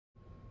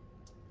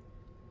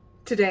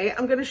Today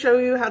I'm going to show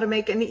you how to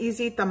make an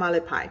easy tamale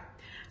pie.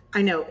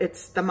 I know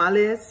it's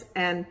tamales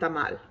and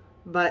tamal,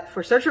 but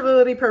for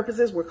searchability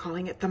purposes we're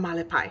calling it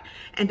tamale pie.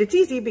 And it's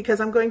easy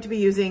because I'm going to be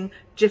using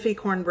Jiffy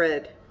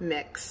Cornbread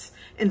mix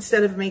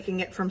instead of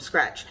making it from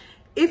scratch.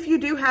 If you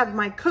do have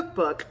my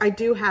cookbook, I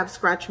do have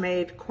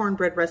scratch-made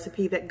cornbread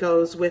recipe that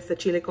goes with the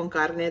chile con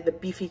carne, the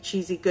beefy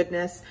cheesy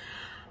goodness.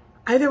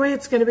 Either way,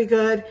 it's going to be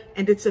good,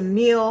 and it's a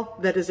meal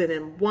that is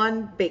in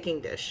one baking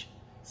dish.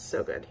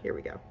 So good. Here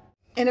we go.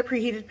 In a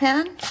preheated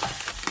pan,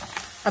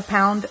 a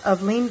pound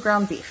of lean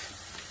ground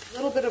beef. A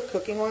little bit of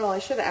cooking oil. I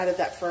should have added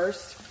that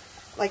first,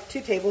 like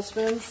 2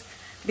 tablespoons,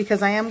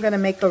 because I am going to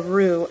make a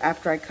roux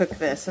after I cook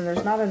this, and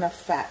there's not enough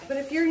fat. But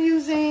if you're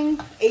using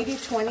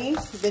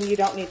 80-20, then you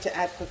don't need to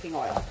add cooking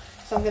oil.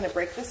 So I'm going to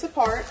break this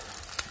apart.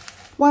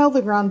 While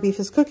the ground beef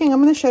is cooking,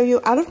 I'm going to show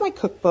you out of my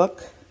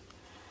cookbook.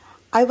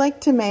 I like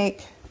to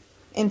make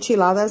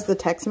enchiladas the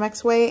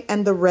Tex-Mex way,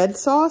 and the red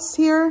sauce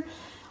here,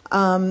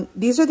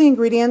 these are the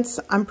ingredients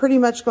I'm pretty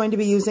much going to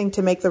be using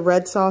to make the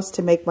red sauce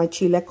to make my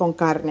chile con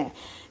carne.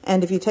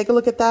 And if you take a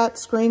look at that,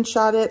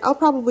 screenshot it. I'll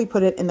probably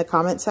put it in the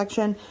comment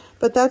section,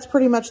 but that's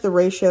pretty much the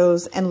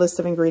ratios and list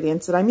of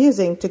ingredients that I'm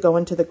using to go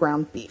into the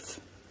ground beef.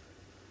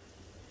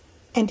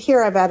 And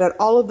here I've added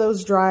all of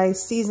those dry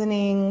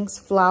seasonings,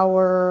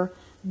 flour,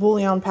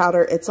 bouillon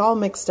powder. It's all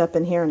mixed up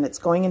in here, and it's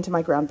going into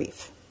my ground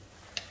beef.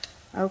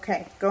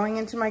 Okay, going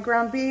into my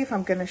ground beef,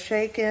 I'm going to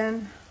shake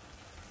in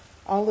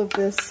all of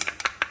this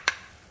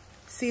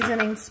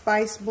seasoning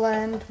spice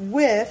blend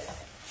with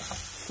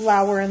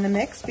flour in the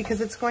mix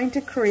because it's going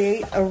to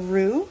create a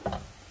roux,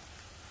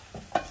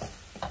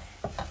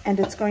 and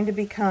it's going to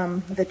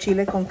become the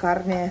chile con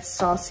carne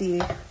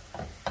saucy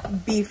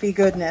beefy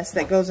goodness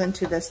that goes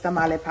into this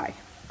tamale pie.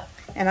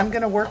 And I'm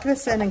going to work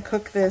this in and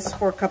cook this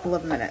for a couple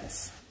of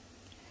minutes.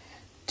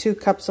 2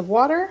 cups of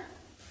water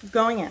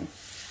going in.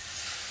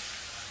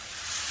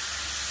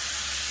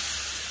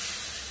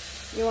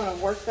 You want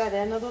to work that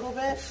in a little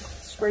bit,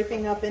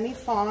 scraping up any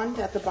fond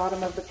at the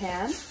bottom of the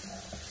pan.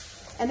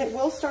 And it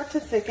will start to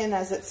thicken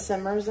as it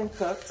simmers and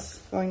cooks.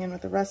 Going in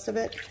with the rest of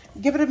it.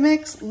 Give it a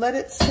mix, let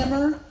it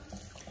simmer,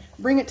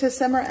 bring it to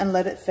simmer, and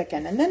let it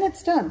thicken. And then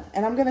it's done.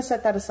 And I'm going to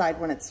set that aside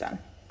when it's done.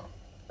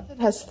 It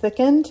has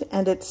thickened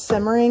and it's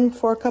simmering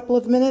for a couple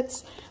of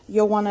minutes.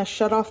 You'll want to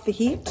shut off the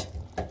heat.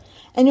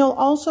 And you'll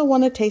also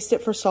want to taste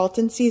it for salt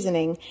and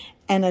seasoning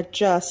and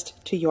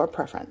adjust to your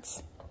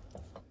preference.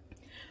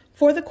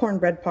 For the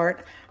cornbread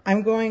part,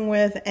 I'm going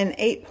with an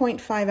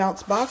 8.5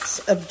 ounce box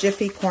of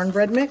Jiffy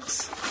Cornbread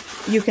mix.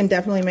 You can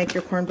definitely make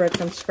your cornbread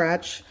from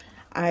scratch.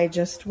 I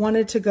just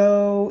wanted to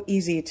go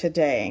easy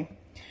today.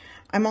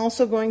 I'm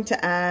also going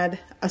to add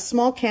a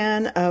small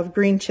can of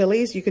green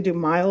chilies. You could do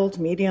mild,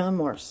 medium,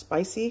 or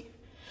spicy,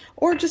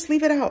 or just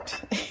leave it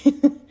out.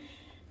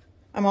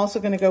 I'm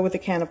also going to go with a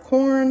can of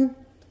corn,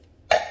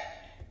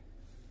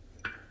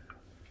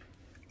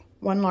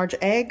 1 large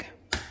egg.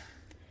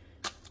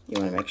 You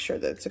want to make sure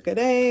that it's a good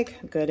egg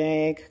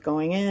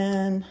going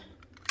in.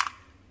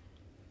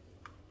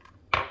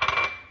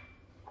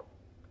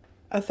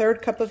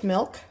 1/3 cup of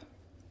milk.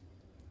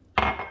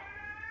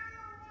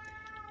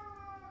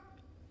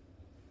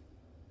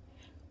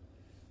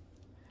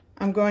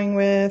 I'm going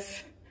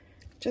with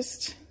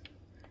just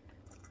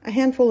a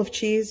handful of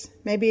cheese.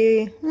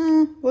 Maybe,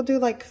 we'll do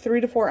like 3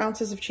 to 4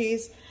 ounces of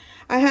cheese.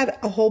 I had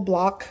a whole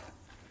block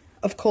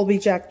of Colby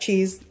Jack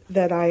cheese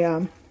that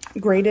I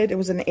grated. It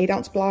was an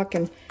 8-ounce block,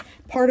 and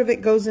part of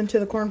it goes into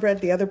the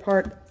cornbread. The other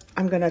part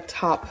I'm going to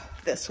top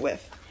this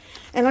with.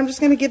 And I'm just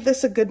going to give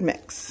this a good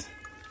mix.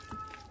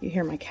 You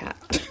hear my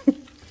cat.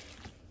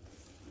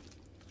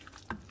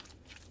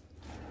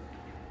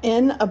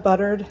 In a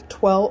buttered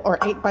 12 or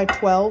 8 by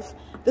 12,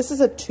 this is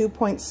a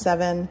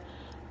 2.7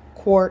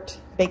 quart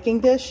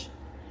baking dish.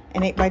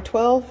 An 8 by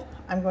 12,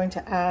 I'm going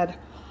to add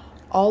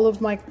all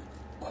of my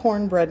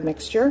cornbread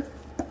mixture.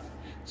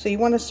 So you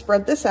want to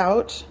spread this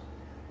out.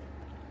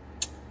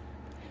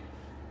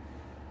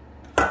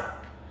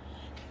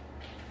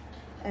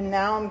 And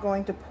now I'm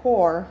going to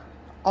pour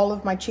all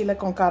of my chile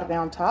con carne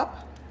on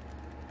top,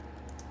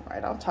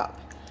 right on top,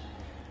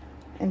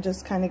 and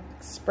just kind of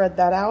spread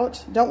that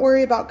out. Don't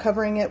worry about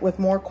covering it with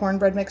more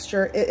cornbread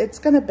mixture. It's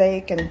going to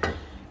bake and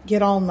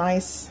get all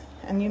nice.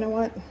 And you know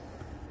what?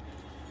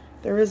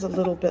 There is a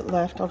little bit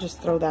left. I'll just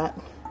throw that.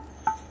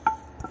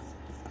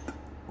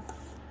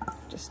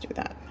 Just do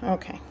that.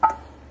 Okay.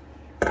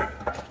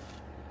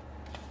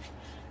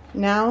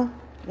 Now,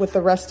 with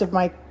the rest of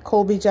my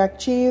Colby Jack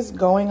cheese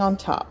going on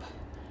top.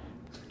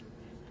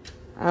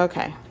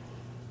 Okay.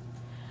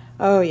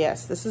 Oh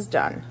yes, this is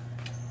done.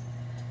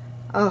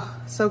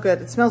 Oh, so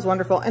good. It smells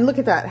wonderful. And look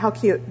at that, how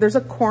cute. There's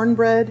a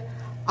cornbread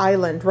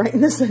island right in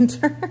the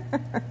center.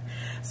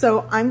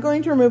 So I'm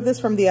going to remove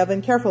this from the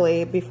oven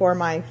carefully before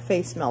my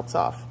face melts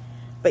off.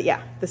 But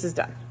yeah, this is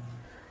done.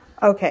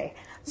 Okay,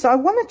 so I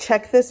want to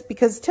check this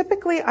because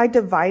typically I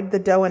divide the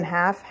dough in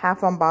half,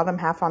 half on bottom,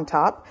 half on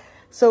top.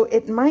 So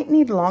it might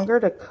need longer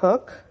to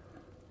cook,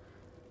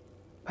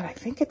 but I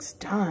think it's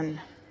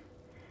done.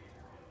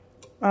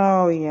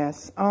 Oh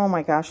yes, oh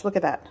my gosh, look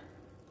at that.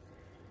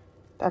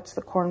 That's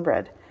the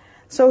cornbread.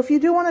 So if you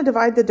do want to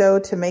divide the dough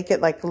to make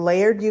it like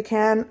layered, you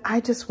can.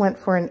 I just went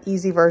for an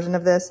easy version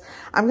of this.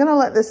 I'm going to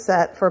let this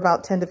set for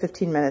about 10 to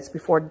 15 minutes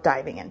before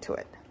diving into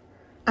it.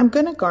 I'm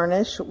going to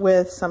garnish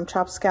with some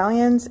chopped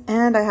scallions,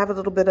 and I have a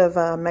little bit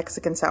of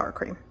Mexican sour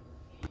cream.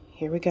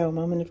 Here we go,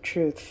 moment of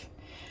truth.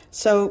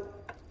 So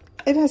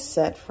it has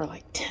set for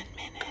like 10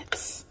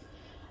 minutes.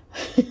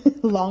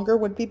 Longer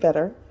would be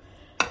better.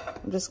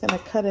 I'm just going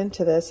to cut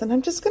into this, and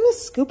I'm just going to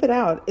scoop it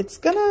out. It's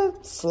going to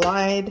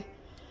slide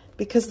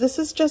because this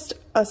is just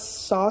a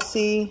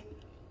saucy,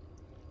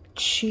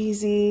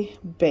 cheesy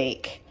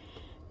bake.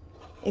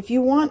 If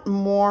you want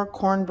more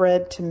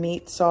cornbread to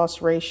meat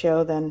sauce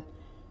ratio, then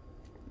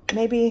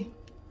maybe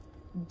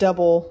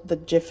double the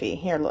Jiffy.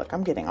 Here, look,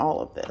 I'm getting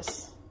all of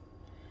this.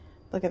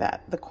 Look at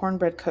that. The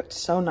cornbread cooked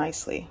so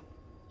nicely.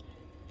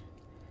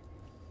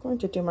 I'm going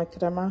to do my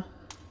crema.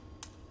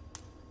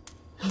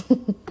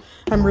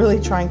 I'm really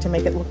trying to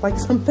make it look like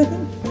something.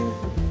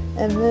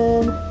 And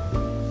then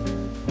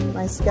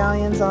my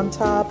scallions on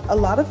top. A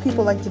lot of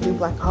people like to do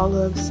black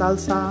olive,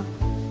 salsa,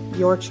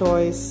 your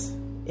choice.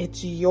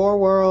 It's your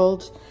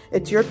world.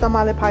 It's your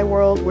tamale pie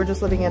world. We're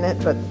just living in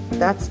it, but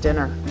that's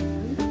dinner.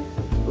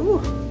 Ooh.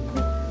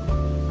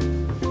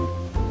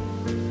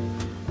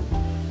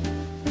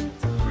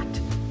 It's hot.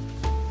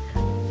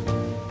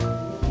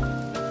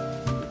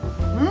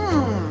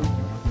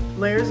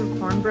 Layers of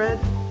cornbread,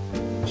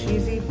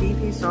 cheesy,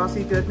 beefy,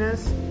 saucy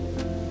goodness.